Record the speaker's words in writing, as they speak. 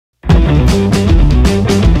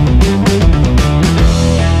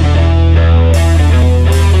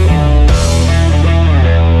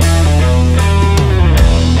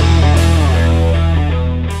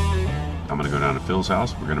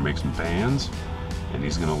Islands, and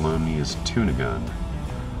he's gonna loan me his tuna gun.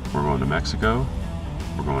 We're going to Mexico,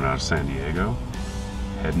 we're going out of San Diego,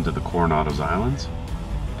 heading to the Coronados Islands,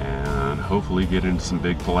 and hopefully get into some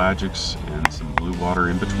big pelagics and some blue water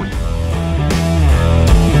in between.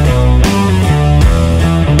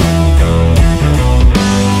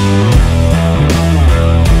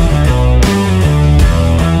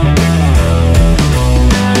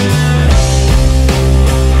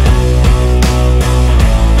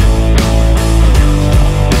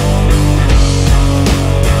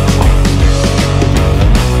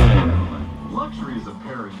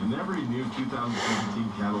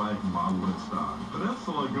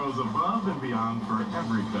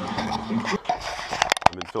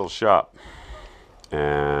 I'm in Phil's shop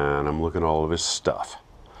and I'm looking at all of his stuff,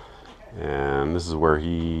 and this is where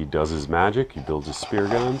he does his magic. He builds his spear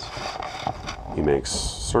guns, he makes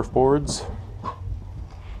surfboards,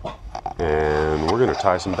 and we're gonna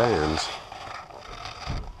tie some bands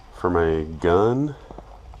for my gun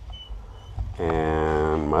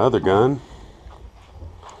and my other gun,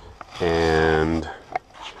 and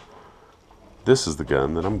this is the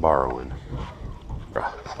gun that I'm borrowing.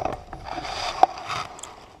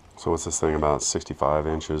 So what's this thing, about 65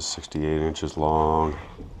 inches, 68 inches long,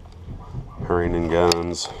 Herranen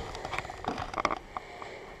guns.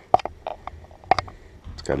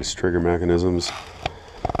 It's got its trigger mechanisms.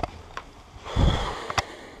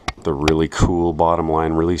 The really cool bottom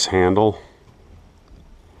line release handle.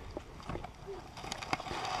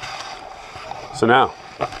 So now,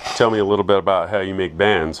 tell me a little bit about how you make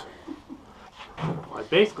bands. I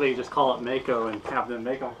basically just call it Mako and have them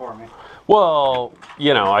make them for me. Well,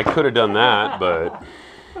 you know, I could have done that, but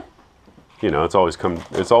you know, it's always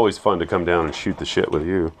fun to come down and shoot the shit with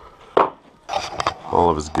you. All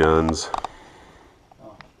of his guns.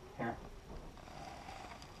 Oh, here.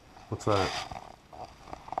 What's that?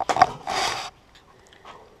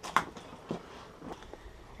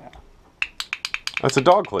 Yeah. That's a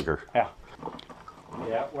dog clicker. Yeah.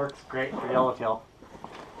 Yeah, it works great for yellowtail.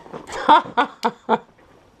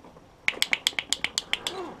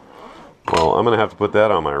 Well, I'm gonna have to put that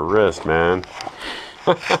on my wrist, man.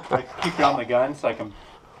 I keep it on the gun so I can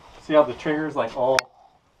see how the trigger's like all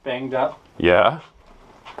banged up. Yeah?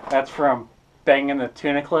 That's from banging the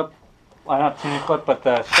tuna clip. Well, not tuna clip, but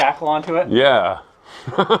the shackle onto it. Yeah.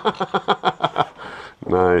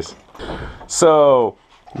 Nice. So,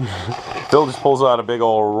 Phil just pulls out a big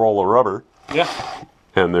old roll of rubber. Yeah.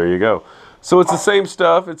 And there you go. So it's the same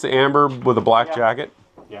stuff. It's amber with a black jacket.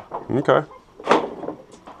 Yeah. Okay.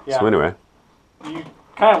 Yeah. So anyway. You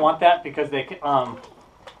kind of want that because they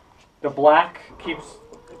the black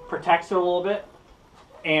protects it a little bit,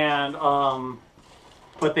 and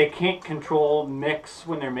but they can't control mix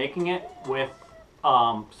when they're making it with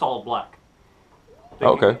solid black.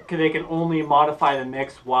 Because they can only modify the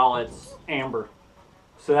mix while it's amber,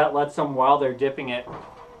 so that lets them, while they're dipping it,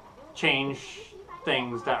 change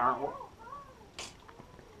things that aren't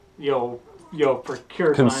for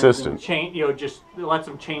cure consistent. Change, just it lets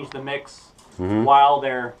them change the mix while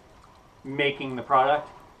they're making the product,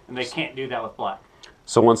 and they can't do that with black.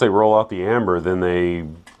 So once they roll out the amber, then they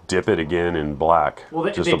dip it again in black.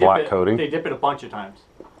 Well, just a black coating? They dip it a bunch of times.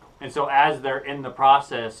 And so as they're in the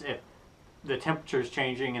process, if the temperature's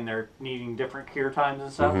changing and they're needing different cure times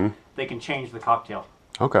and stuff, they can change the cocktail.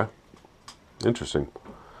 Okay. Interesting.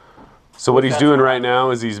 So what he's doing right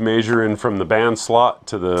now is he's measuring from the band slot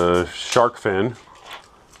to the shark fin,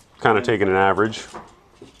 kind of taking an average.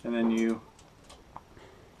 And then you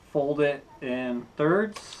fold it in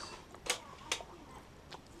thirds.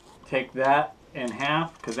 Take that in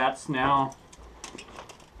half, because that's now...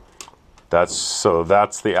 That's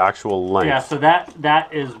the actual length. Yeah, so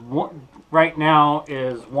that is right now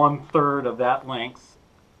is 1/3 of that length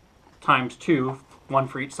times 2, one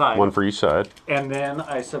for each side. One for each side. And then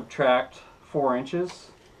I subtract 4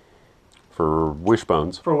 inches for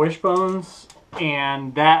wishbones. For wishbones,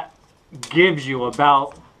 and that gives you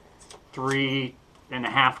about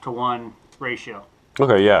 3.5 to 1 ratio.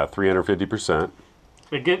 Okay, yeah, 350%.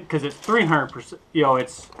 Because it's 300%.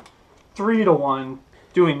 It's 3 to 1.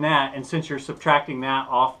 Doing that, and since you're subtracting that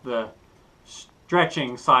off the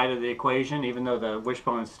stretching side of the equation, even though the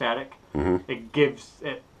wishbone is static,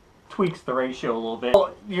 it tweaks the ratio a little bit.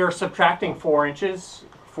 Well, you're subtracting 4 inches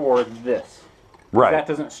for this. Right. That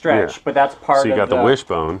doesn't stretch, but that's part of so you got the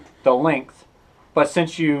wishbone. The length. But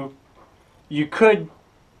since you could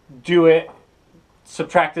do it,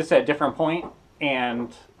 subtract this at a different point,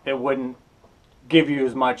 and it wouldn't give you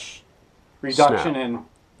as much reduction in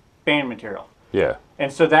band material. Yeah.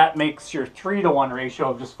 And so that makes your 3 to 1 ratio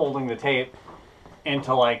of just folding the tape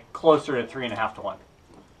into like closer to 3.5 to 1.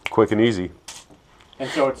 quick and easy. And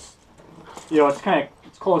so it's, you know,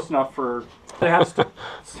 it's close enough for to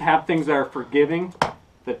have things that are forgiving,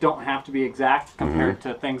 that don't have to be exact, compared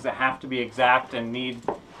to things that have to be exact and it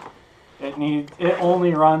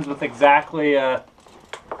only runs with exactly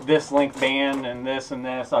this length band and this and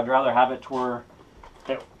this. I'd rather have it to where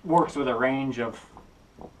it works with a range of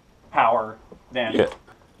power than. Yeah.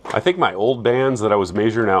 I think my old bands that I was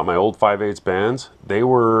measuring out, my old 5/8 bands, they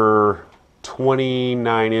were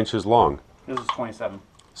 29 inches long. This is 27.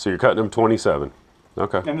 So you're cutting them 27.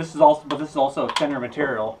 Okay. And this is also thinner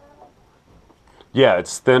material. Yeah,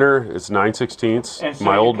 it's thinner. It's 9/16. And so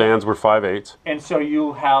my old bands were 5/8. And so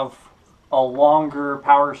you have a longer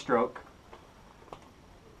power stroke.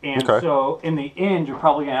 And so in the end, you're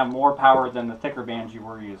probably going to have more power than the thicker bands you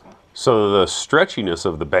were using. So the stretchiness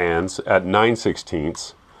of the bands at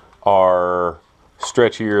 9/16 are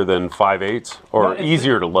stretchier than 5/8 or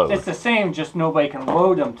easier to load. It's the same, just nobody can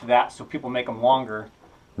load them to that, so people make them longer.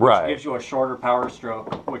 Which right. gives you a shorter power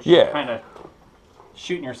stroke, which is kind of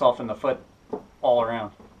shooting yourself in the foot all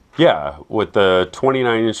around. Yeah, with the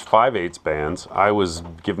 29-inch 5/8 bands, I was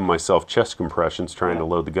giving myself chest compressions trying to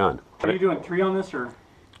load the gun. Are you doing 3 on this, or?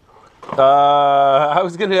 I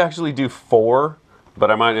was going to actually do 4,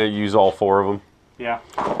 but I might use all 4 of them. Yeah.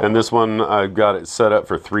 And this one, I've got it set up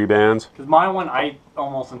for 3 bands. Because my one, I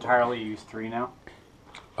almost entirely use 3 now.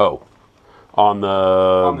 Oh, on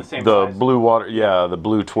the same size. blue water, yeah, the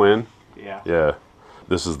blue twin. Yeah. Yeah,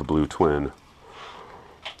 this is the blue twin.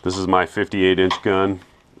 This is my 58-inch gun.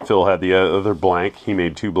 Phil had the other blank. He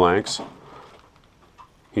made 2 blanks.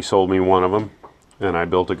 He sold me one of them, and I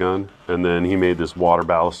built a gun. And then he made this water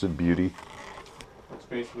ballasted beauty. It's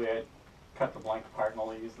basically I cut the blank apart and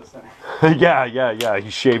only used the center. yeah. He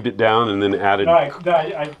shaved it down and then added. No, I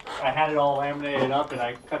had it all laminated up, and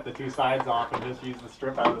I cut the 2 sides off and just used the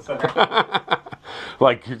strip out of the center.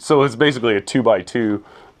 Like, so it's basically a 2x2.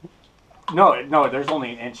 No, there's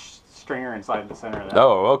only an inch stringer inside the center of that.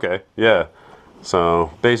 Oh, okay, yeah. So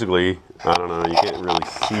basically, I don't know. You can't really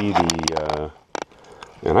see the.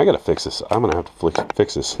 And I gotta fix this. I'm gonna have to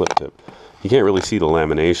fix this slip tip. You can't really see the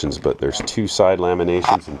laminations, but there's 2 side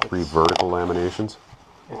laminations and 3 vertical laminations.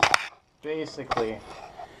 It's basically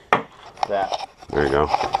that. There you go.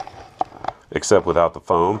 Except without the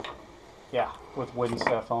foam. Yeah, with wooden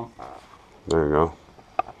stuff on. There you go.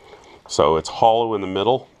 So it's hollow in the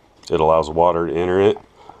middle. It allows water to enter it.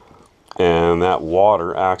 And that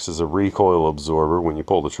water acts as a recoil absorber when you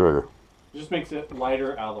pull the trigger. It just makes it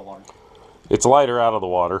lighter out of the water. It's lighter out of the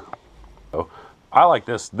water. So, I like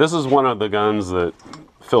this. This is one of the guns that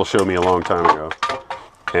Phil showed me a long time ago.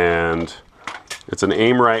 And it's an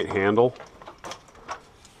aim right handle.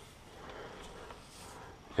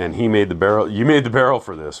 And he made the barrel. You made the barrel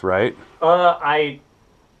for this, right? I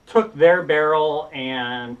took their barrel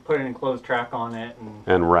and put an enclosed track on it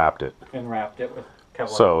and wrapped it. And wrapped it with Kevlar.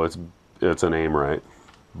 So it's an aim right,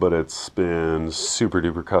 but it's been super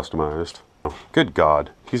duper customized. Good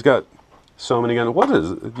God, he's got so many guns. What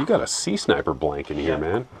is it? You got a sea sniper blank in here,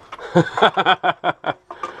 man.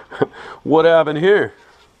 What happened here?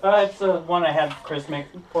 It's the one I had Chris make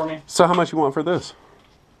for me. So how much you want for this?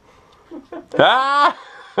 Ah!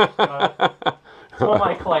 It's one of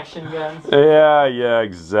my collection guns. Yeah,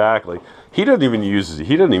 exactly. He doesn't even use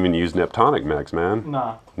Neptonic mags, man.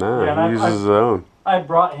 Nah. Nah, he uses his own. I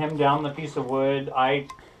brought him down the piece of wood.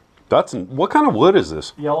 What kind of wood is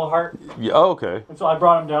this? Yellow heart. Yeah, oh, okay. And so I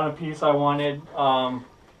brought him down a piece I wanted. I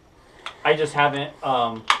just haven't.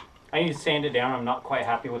 I need to sand it down. I'm not quite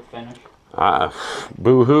happy with the finish.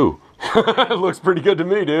 Boo-hoo. It looks pretty good to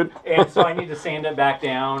me, dude. And so I need to sand it back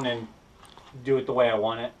down and do it the way I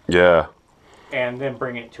want it. Yeah. And then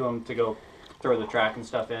bring it to him to go throw the track and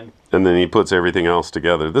stuff in. And then he puts everything else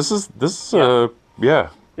together. This is this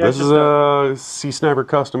is a Sea Sniper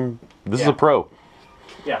custom. This is a pro.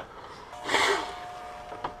 Yeah.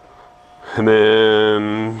 And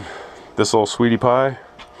then this little sweetie pie.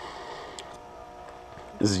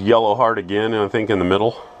 This is yellow heart again, I think in the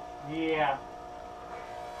middle. Yeah.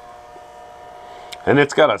 And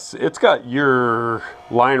it's got your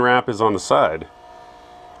line wrap is on the side.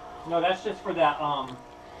 No, that's just for that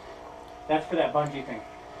that's for that bungee thing.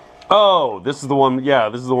 Oh, this is the one. Yeah,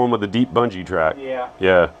 this is the one with the deep bungee track. Yeah.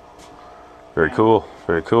 Yeah. Very cool.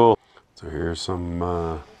 Very cool. So here's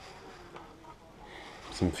some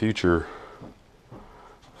future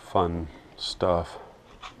fun stuff.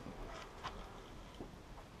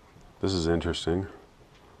 This is interesting.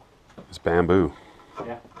 It's bamboo.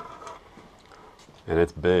 Yeah. And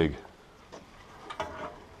it's big.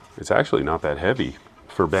 It's actually not that heavy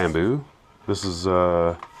for bamboo. This is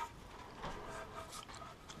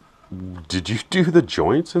Did you do the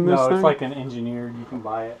joints in this No, thing? it's like an engineered. You can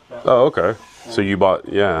buy it. Oh, okay. So you bought,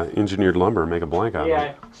 engineered lumber, make a blank out of it.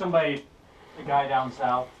 Yeah, somebody, a guy down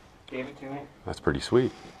south, gave it to me. That's pretty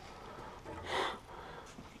sweet.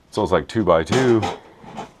 So it's like 2x2.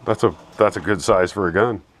 That's a good size for a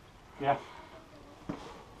gun. Yeah. And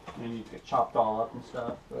then you get chopped all up and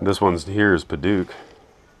stuff. But. This one's here is Paduke.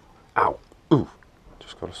 Ow. Ooh.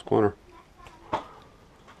 Just got a splinter.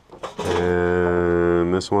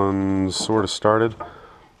 And this one's sort of started.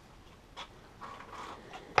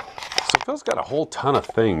 So Phil's got a whole ton of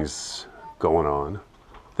things going on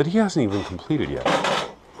that he hasn't even completed yet.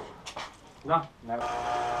 No, never.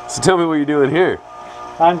 So tell me what you're doing here.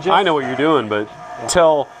 I know what you're doing, but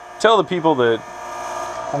tell the people that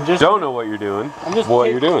don't know what you're doing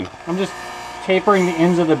what you're doing. I'm just tapering the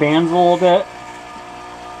ends of the bands a little bit.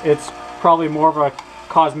 It's probably more of a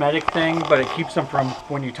cosmetic thing, but it keeps them from,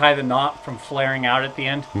 when you tie the knot, from flaring out at the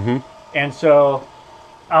end. Mm-hmm. And so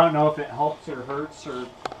I don't know if it helps or hurts or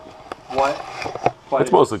what. But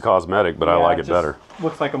it's mostly cosmetic, but I like it better.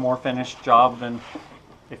 Looks like a more finished job than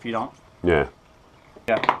if you don't. Yeah.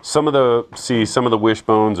 Yeah. Some of the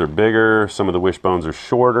wishbones are bigger, some of the wishbones are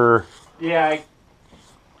shorter. Yeah,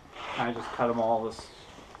 I just cut them all the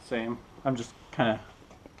same. I'm just kind of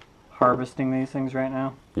harvesting these things right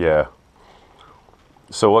now. Yeah.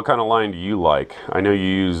 So what kind of line do you like? I know you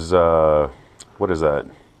use, what is that?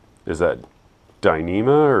 Is that Dyneema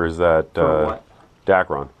or is that For what?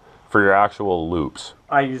 Dacron? For your actual loops.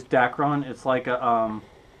 I use Dacron. It's like a,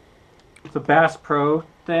 it's a Bass Pro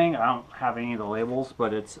thing. I don't have any of the labels,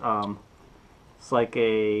 but it's like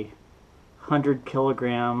a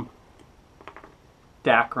 100-kilogram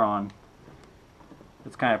Dacron.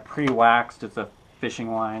 It's kind of pre-waxed. It's a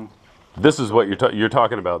fishing line. This is what you're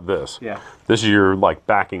talking about. This. Yeah. This is your like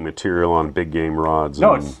backing material on big game rods.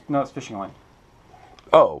 No, it's fishing line.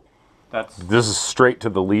 Oh. That's. This is straight to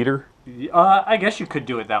the leader. I guess you could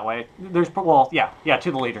do it that way. Yeah,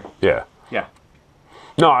 to the leader. Yeah. Yeah.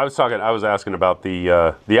 No, I was asking about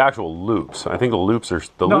the actual loops. I think the loops are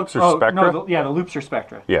Spectra. No, the loops are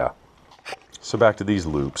Spectra. Yeah. So back to these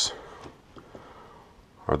loops.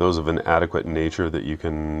 Are those of an adequate nature that you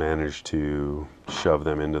can manage to shove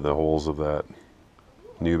them into the holes of that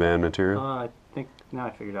new band material? I think now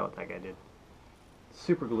I figured out what that guy did.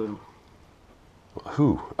 Super glued them.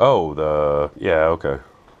 Who? Oh, okay.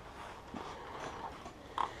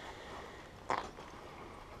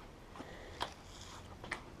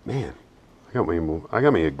 Man, I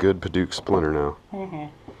got me a good Paduke splinter now.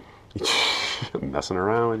 Mm-hmm. Messing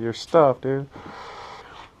around with your stuff, dude.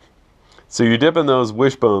 So you're dipping those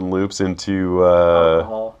wishbone loops into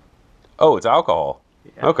alcohol. Oh, it's alcohol.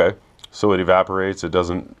 Yeah. Okay. So it evaporates, it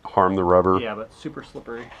doesn't harm the rubber. Yeah, but super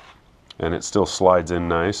slippery. And it still slides in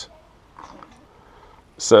nice.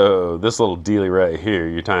 So this little dealie right here,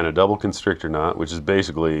 you're tying a double constrictor knot, which is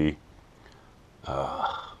basically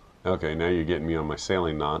okay, now you're getting me on my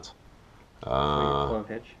sailing knots. Clove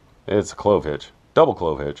hitch. It's a clove hitch. Double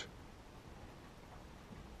clove hitch.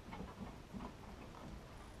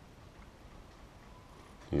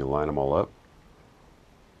 You line them all up.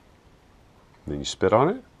 Then you spit on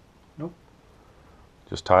it? Nope.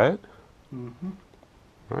 Just tie it? Mm-hmm.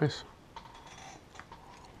 Nice.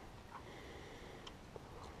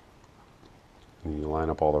 And you line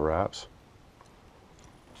up all the wraps.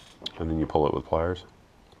 And then you pull it with pliers.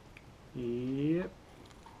 Yep.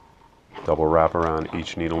 Double wrap around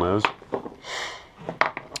each needle nose. Look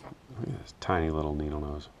at this tiny little needle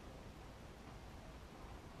nose.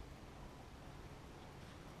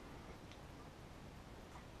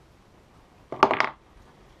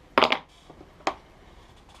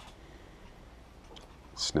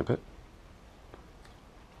 Snip it.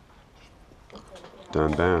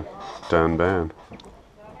 Done band. Done band.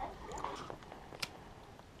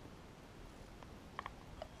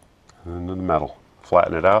 And then the metal.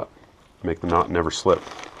 Flatten it out. Make the knot never slip.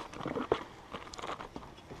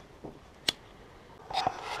 So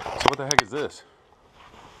what the heck is this?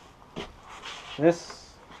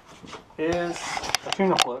 This is a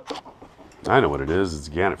tuna float. I know what it is. It's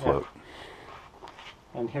a gannet float.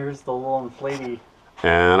 And here's the little inflatey.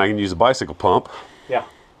 And I can use a bicycle pump. Yeah.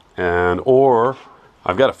 Or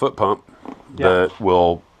I've got a foot pump that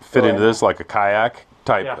will fit into this like a kayak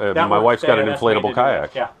type. Yeah, my wife's got an inflatable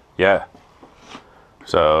kayak. Yeah. Yeah.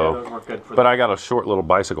 So, those work good for but I got a short little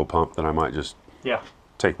bicycle pump that I might just Yeah.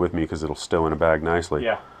 take with me because it'll stow in a bag nicely.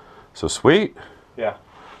 Yeah. So sweet. Yeah.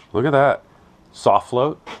 Look at that. Soft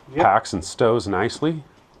float. Yep. Packs and stows nicely.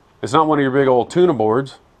 It's not one of your big old tuna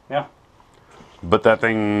boards. Yeah. But that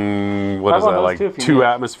thing, what is that, like 2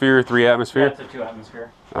 atmosphere, 3 atmosphere? Yeah, it's a 2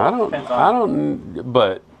 atmosphere. I don't,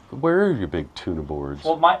 but Where are your big tuna boards?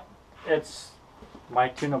 Well, my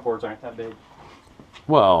tuna boards aren't that big.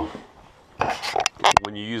 Well,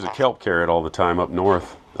 when you use a kelp carrot all the time up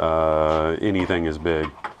north, anything is big.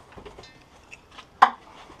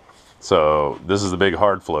 So this is the big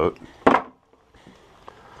hard float. It's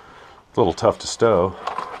a little tough to stow.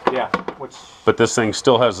 Yeah, But this thing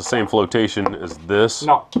still has the same flotation as this?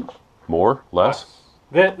 No. More? Less?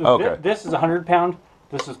 Okay. This is 100 pound.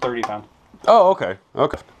 This is 30 pound. Oh, okay.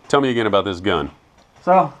 Okay. Tell me again about this gun.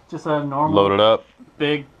 So, just a normal... Load it up.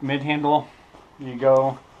 Big mid-handle. You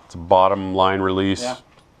go... It's a bottom line release. Yeah.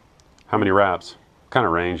 How many wraps? What kind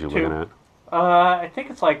of range are you looking at? I think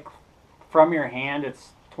it's like, from your hand, it's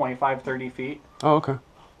 25, 30 feet. Oh, okay.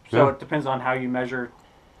 So Yeah. it depends on how you measure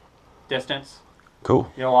distance.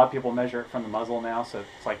 Cool. You know, a lot of people measure it from the muzzle now, so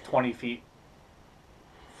it's like 20 feet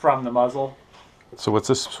from the muzzle. So what's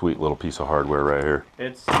this sweet little piece of hardware right here?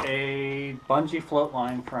 It's a bungee float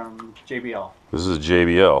line from JBL. This is a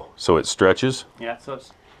JBL, so it stretches? Yeah, so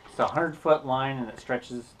it's a 100-foot line and it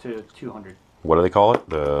stretches to 200. What do they call it?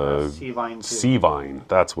 The sea vine. Sea vine,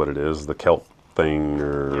 that's what it is. The kelp thing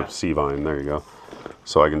or Yeah. sea vine, there you go.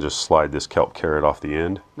 So I can just slide this kelp carrot off the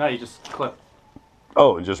end. No, you just clip.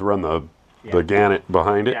 Oh, and just run the gannet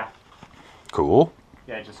behind it? Yeah. Cool.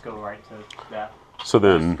 Yeah, just go right to that. So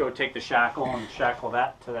then Just go take the shackle and shackle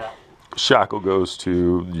that to that. shackle goes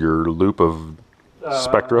to your loop of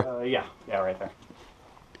Spectra? Yeah, right there.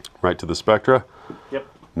 Right to the Spectra? Yep.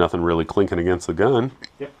 Nothing really clinking against the gun.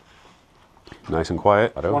 Yep. Nice and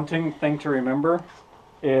quiet. One thing to remember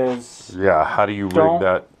is Yeah, how do you rig Don't-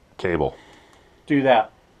 that cable? do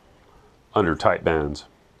that. Under tight bands.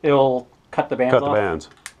 It'll cut the bands Cut off. the bands.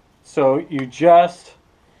 So you just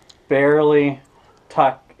barely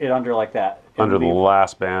tuck it under like that. Under the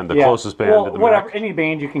last band, the Yeah. closest band Well, to the whatever, max. any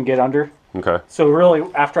band you can get under. Okay. So really,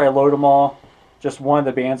 after I load them all, just one of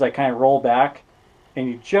the bands I kind of roll back, and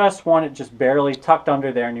you just want it just barely tucked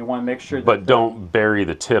under there, and you want to make sure that... But don't bury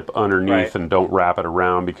the tip underneath Right. and don't wrap it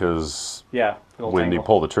around because Yeah, it'll when you tangle.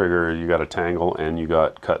 pull the trigger, you got a tangle and you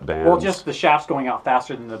got cut bands. Well, just the shaft's going out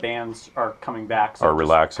faster than the bands are coming back. So Are it just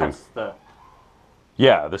relaxing. cuts the...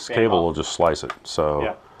 Yeah, this band cable off. will just slice it. So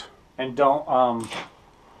Yeah. And don't,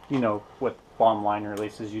 you know, with bottom line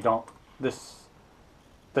releases, you don't...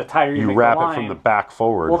 The tighter you make wrap the line... it from the back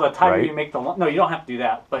forward. Well, the tighter right? you make the line... No, you don't have to do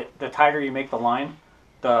that. But the tighter you make the line,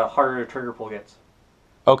 the harder the trigger pull gets.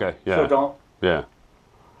 Okay, yeah. So don't Yeah.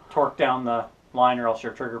 torque down the line or else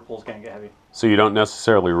your trigger pull's going to get heavy. So you don't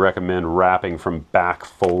necessarily recommend wrapping from back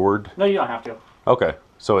forward? No, you don't have to. Okay.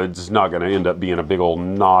 So it's not going to end up being a big old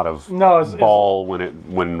knot of No, ball when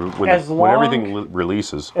everything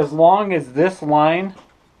releases. As long as this line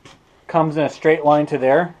comes in a straight line to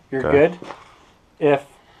there, you're Okay. good. If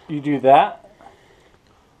you do that,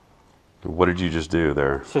 What did you just do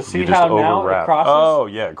there? So see You just how now it overwrapped. crosses? Oh,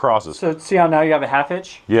 yeah, it crosses. so see how now you have a half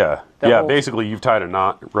hitch? Yeah. that Yeah, will- basically you've tied a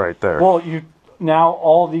knot right there. Well, now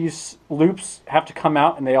all these loops have to come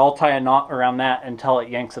out and they all tie a knot around that until it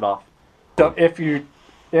yanks it off. So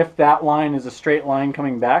if that line is a straight line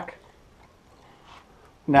coming back,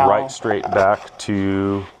 now right straight back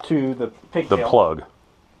to to the the pigtail, plug.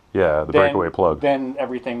 Yeah, the breakaway plug. then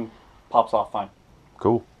everything pops off fine.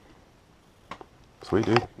 Cool. Sweet,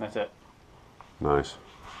 dude. That's it. Nice.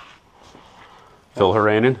 Phil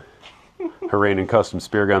Herranen,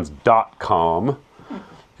 HerranenCustomSpearguns.com.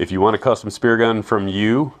 If you want a custom spear gun from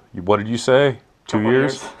you, what did you say? 2 Couple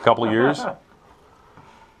years? years. Couple of years?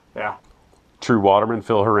 Yeah. True Waterman,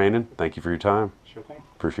 Phil Herranen, thank you for your time. Sure thing.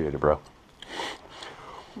 Appreciate it, bro.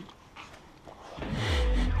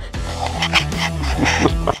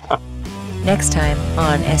 Next time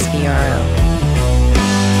on SBRO.